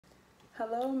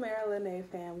Hello, Marilyn A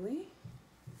family.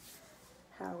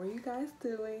 How are you guys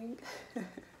doing?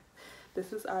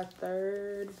 This is our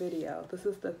third video. This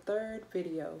is the third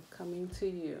video coming to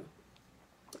you.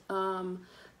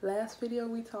 Last video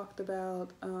we talked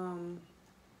about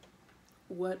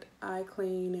what I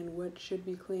clean and what should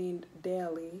be cleaned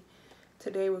daily.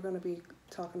 Today we're going to be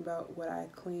talking about what I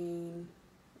clean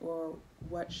or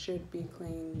what should be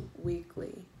cleaned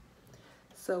weekly.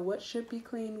 So what should be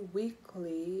cleaned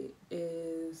weekly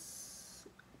is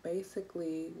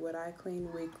basically what I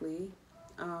clean weekly.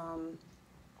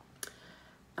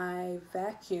 I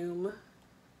vacuum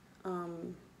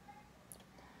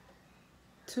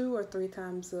 2 or 3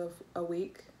 times of a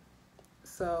week.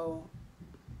 So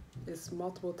it's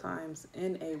multiple times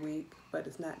in a week, but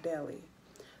it's not daily.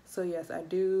 So yes, I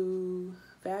do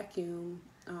vacuum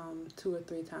 2 or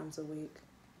 3 times a week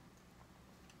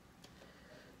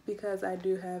because I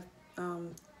do have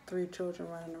 3 children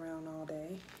running around all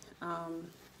day.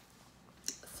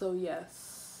 So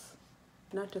yes,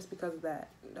 not just because of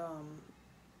that,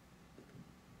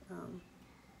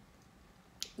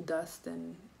 dust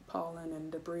and pollen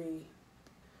and debris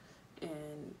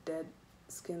and dead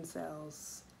skin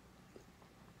cells.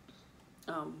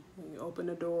 When you open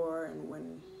the door and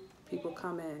when people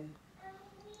come in,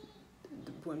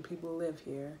 when people live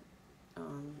here,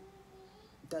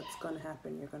 that's going to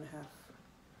happen. You're going to have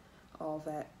all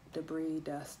that debris,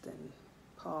 dust, and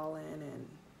pollen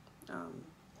and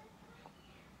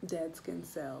dead skin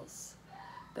cells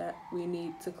that we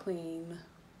need to clean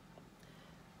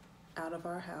out of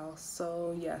our house.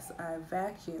 So yes, I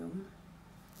vacuum.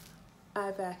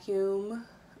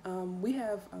 We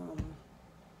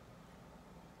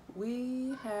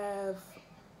have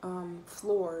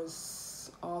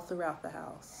floors all throughout the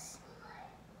house.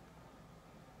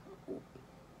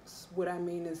 What I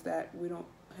mean is that we don't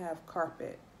have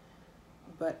carpet,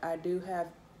 but I do have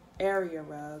area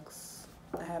rugs.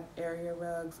 I have area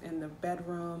rugs in the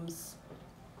bedrooms,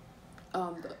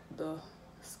 the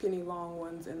skinny long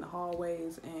ones in the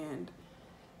hallways, and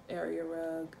an area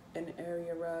rug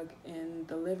in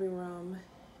the living room,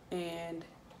 and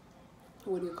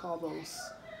what do you call those,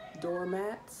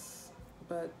 doormats,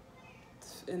 but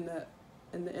in the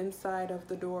inside of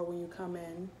the door when you come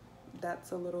in,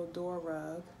 that's a little door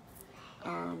rug.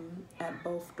 At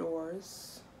both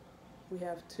doors we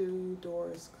have 2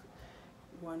 doors,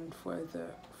 one for the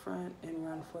front and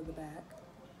one for the back.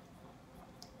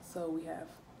 So we have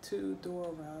 2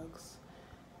 door rugs,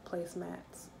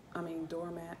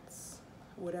 doormats,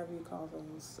 whatever you call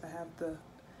those. I have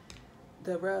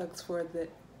the rugs for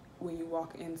when you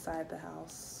walk inside the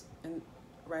house and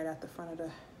right at the front of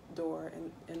the door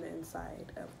and in the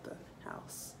inside of the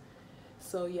house.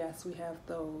 So yes, we have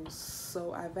those.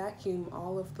 So I vacuum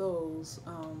all of those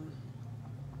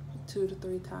 2 to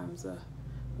 3 times a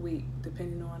week,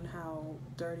 depending on how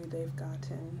dirty they've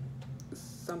gotten.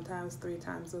 Sometimes 3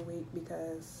 times a week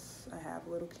because I have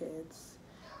little kids.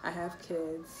 I have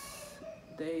kids.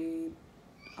 They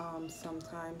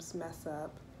sometimes mess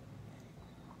up.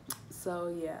 So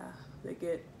yeah, they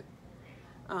get,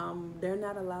 they're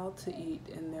not allowed to eat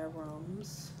in their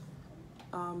rooms,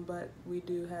 but we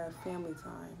do have family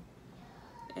time.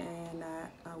 And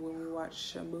when we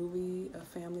watch a movie, a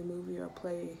family movie, or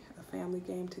play a family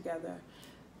game together,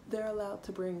 they're allowed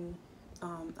to bring,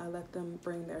 I let them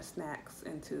bring their snacks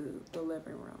into the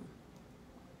living room.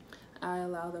 I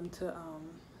allow them to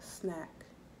snack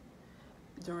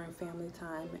during family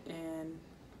time and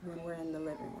when we're in the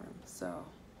living room. So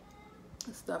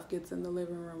stuff gets in the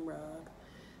living room rug,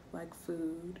 like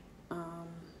food,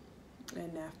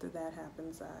 and after that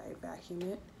happens, I vacuum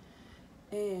it.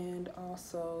 And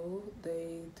also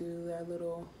they do their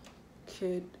little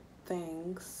kid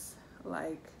things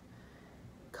like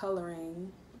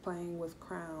coloring, playing with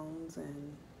crowns,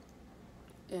 and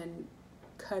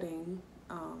cutting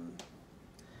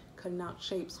out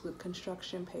shapes with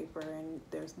construction paper, and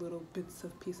there's little bits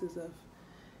of pieces of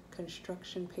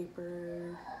construction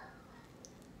paper,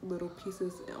 little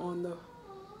pieces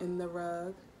in the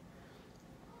rug.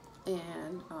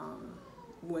 And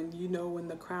when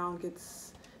the crown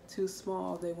gets too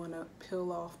small, they want to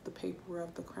peel off the paper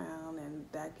of the crown, and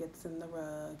that gets in the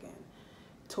rug, and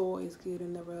toys get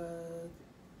in the rug.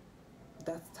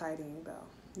 That's tidying though.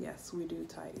 Yes, we do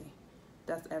tidy.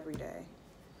 That's every day.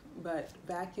 But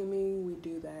vacuuming, we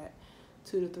do that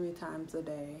 2 to 3 times a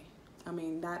day. I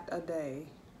mean, not a day.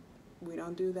 We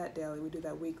don't do that daily. We do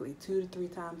that weekly. 2 to 3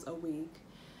 times a week.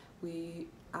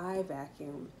 I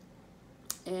vacuum.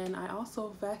 And I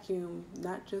also vacuum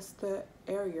not just the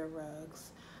area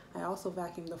rugs. I also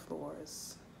vacuum the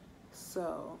floors.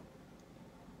 So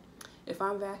if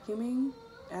I'm vacuuming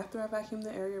after I vacuum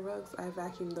the area rugs, I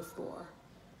vacuum the floor.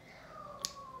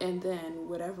 And then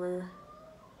whatever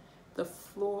the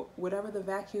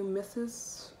vacuum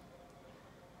misses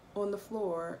on the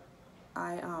floor,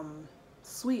 I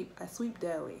sweep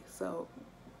daily. So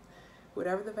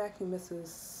whatever the vacuum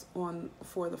misses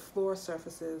for the floor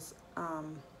surfaces,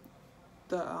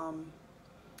 the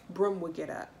broom would get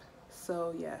up.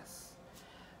 So yes,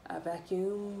 I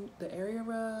vacuum the area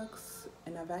rugs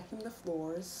and I vacuum the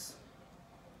floors,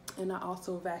 and I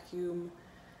also vacuum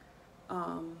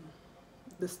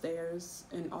the stairs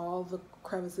and all the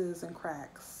crevices and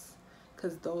cracks,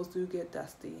 because those do get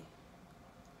dusty.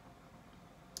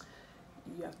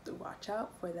 You have to watch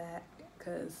out for that,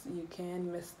 because you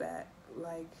can miss that.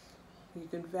 Like, you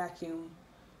can vacuum,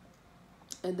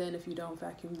 and then if you don't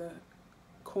vacuum the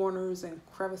corners and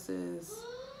crevices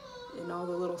and all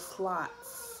the little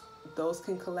slots, those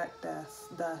can collect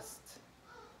dust.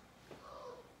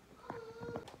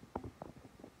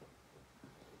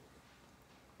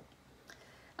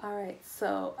 All right,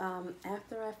 so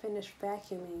after I finish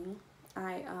vacuuming,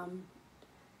 I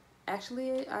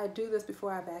actually I do this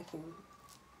before I vacuum.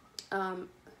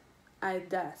 I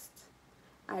dust.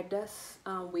 I dust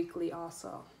weekly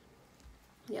also.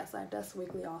 Yes, I dust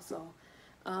weekly also.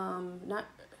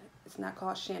 It's not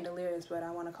called chandeliers, but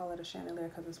I want to call it a chandelier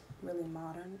because it's really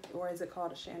modern. Or is it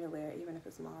called a chandelier even if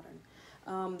it's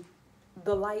modern?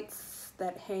 The lights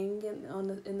that hang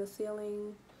in the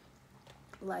ceiling,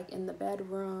 like in the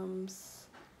bedrooms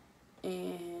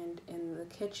and in the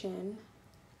kitchen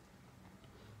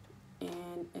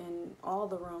and in all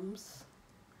the rooms,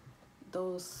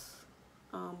 those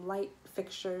light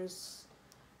fixtures,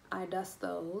 I dust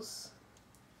those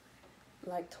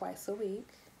like twice a week.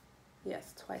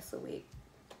 Yes, twice a week.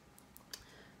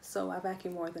 So I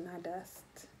vacuum more than I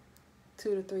dust.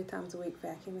 2 to 3 times a week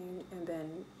vacuuming, and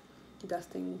then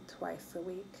dusting twice a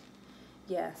week.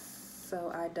 Yes,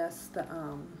 so I dust the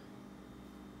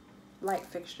light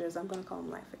fixtures. I'm gonna call them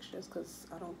light fixtures because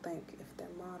I don't think if they're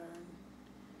modern.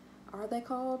 Are they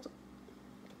called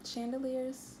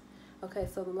chandeliers? Okay,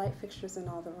 so the light fixtures in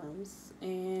all the rooms,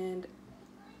 and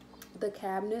the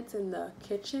cabinets in the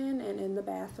kitchen and in the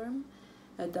bathroom,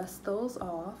 I dust those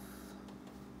off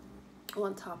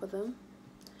on top of them.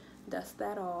 Dust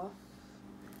that off.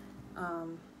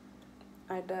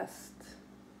 I dust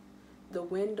the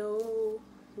window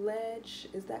ledge.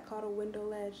 Is that called a window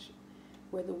ledge?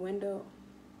 Where the window,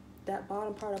 that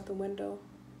bottom part of the window,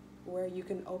 where you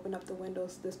can open up the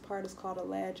windows, this part is called a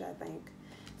ledge, I think.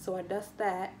 So I dust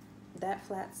that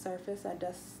flat surface, I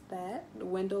dust that, the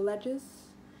window ledges,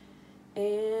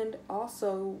 and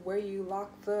also where you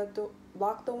lock the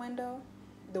window,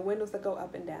 the windows that go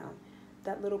up and down,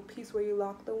 that little piece where you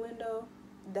lock the window,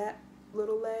 that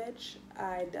little ledge,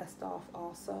 I dust off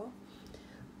also.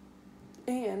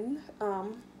 And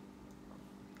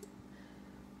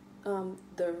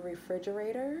the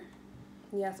refrigerator,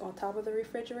 yes, on top of the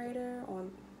refrigerator,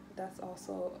 that's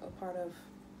also a part of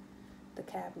the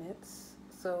cabinets.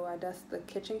 So I dust the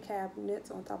kitchen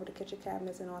cabinets, on top of the kitchen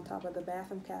cabinets, and on top of the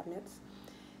bathroom cabinets.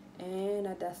 And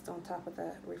I dust on top of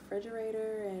the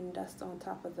refrigerator, and dust on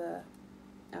top of the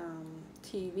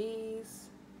TVs.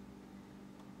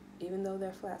 Even though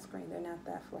they're flat screen, they're not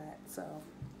that flat. So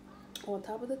on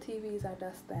top of the TVs, I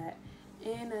dust that.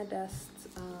 And I dust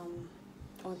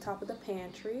on top of the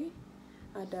pantry,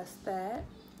 I dust that.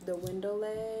 The window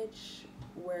ledge,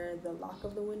 where the lock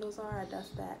of the windows are, I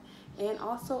dust that. And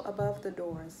also above the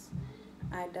doors,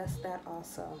 I dust that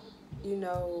also. You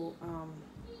know,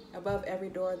 above every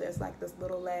door there's like this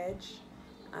little ledge.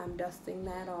 I'm dusting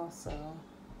that also.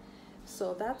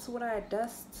 So that's what I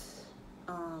dust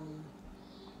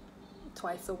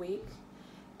twice a week.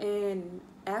 And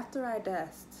after I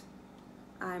dust,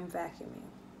 I'm vacuuming,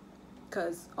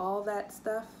 because all that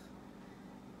stuff,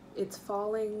 it's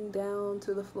falling down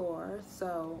to the floor.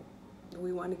 So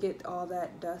we want to get all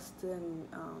that dust and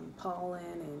pollen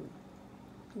and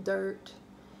dirt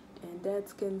and dead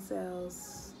skin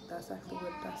cells. That's actually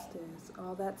what dust is.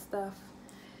 All that stuff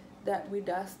that we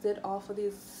dusted off of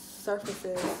these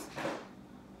surfaces,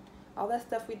 all that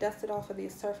stuff we dusted off of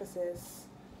these surfaces,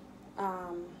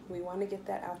 we want to get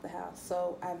that out the house.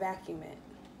 So I vacuum it.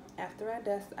 After I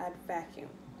dust, I vacuum.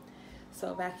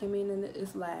 So vacuuming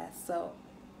is last. So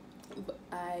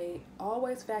I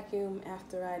always vacuum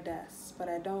after I dust, but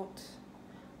I don't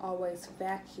always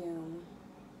vacuum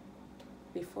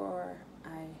before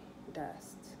I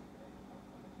dust.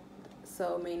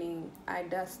 So meaning I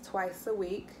dust twice a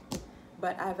week,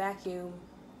 but I vacuum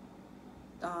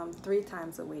 3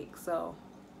 times a week. So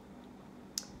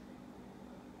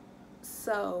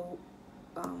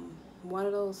one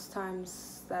of those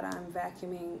times that I'm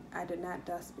vacuuming, I did not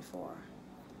dust before.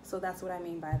 So that's what I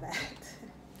mean by that.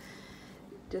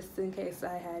 Just in case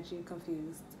I had you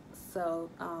confused. So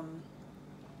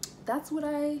that's what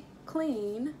I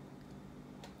clean.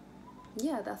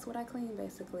 Yeah, that's what I clean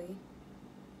basically,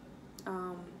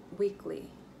 weekly.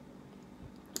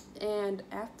 And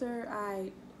after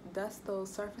I dust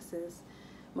those surfaces,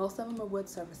 most of them are wood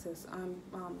surfaces, I'm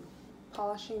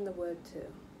polishing the wood too.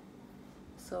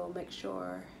 So make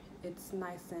sure it's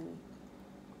nice and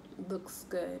looks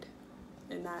good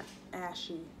and not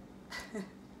ashy.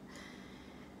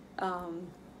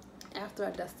 After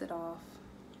I dust it off,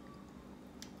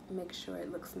 make sure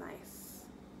it looks nice.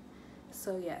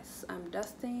 So yes, I'm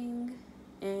dusting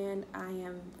and I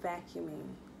am vacuuming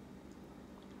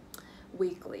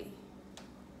weekly.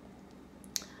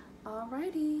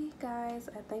 Alrighty guys,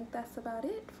 I think that's about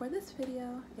it for this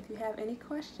video. If you have any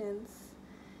questions,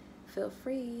 feel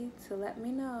free to let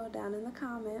me know down in the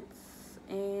comments.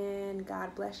 And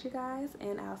God bless you guys,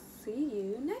 and I'll see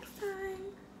you next time.